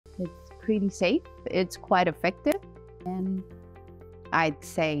pretty safe, it's quite effective, and I'd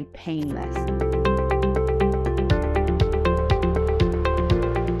say painless.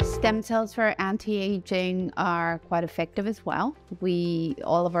 Stem cells for anti-aging are quite effective as well.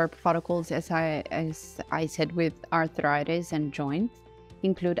 All of our protocols, as I said, with arthritis and joints,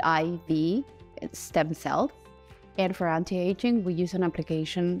 include IV stem cells. And for anti-aging, we use an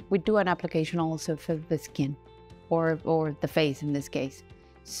application. We do an application also for the skin, or the face in this case.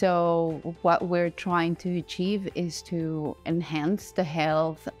 So what we're trying to achieve is to enhance the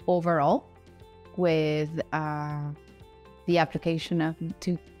health overall with the application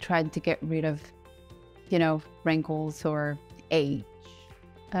to try to get rid of, wrinkles or age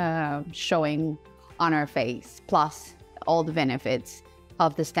showing on our face, plus all the benefits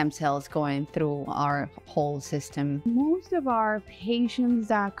of the stem cells going through our whole system. Most of our patients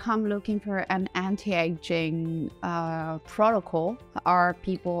that come looking for an anti-aging protocol are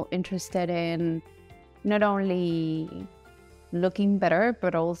people interested in not only looking better,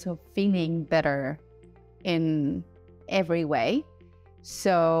 but also feeling better in every way.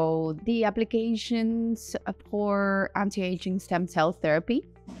 So the applications for anti-aging stem cell therapy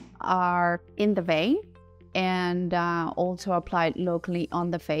are in the vein, and also applied locally on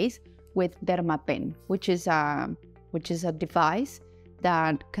the face with dermapen, which is a device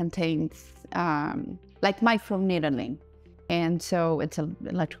that contains like microneedling, and so it's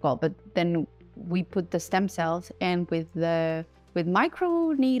electrical. But then we put the stem cells, and with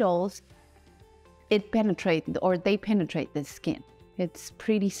micro needles, they penetrate the skin. It's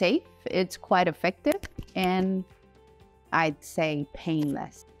pretty safe, it's quite effective, and I'd say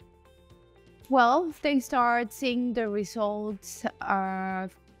painless. Well, they start seeing the results a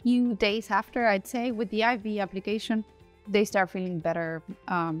few days after, I'd say. With the IV application, they start feeling better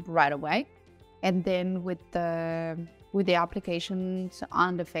right away. And then with the applications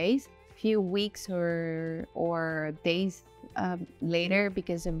on the face, a few weeks or days later,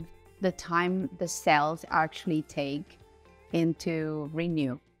 because of the time the cells actually take into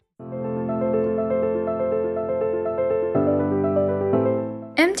renew.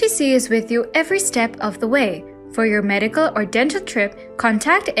 MTC is with you every step of the way. For your medical or dental trip,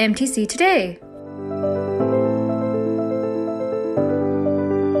 contact MTC today.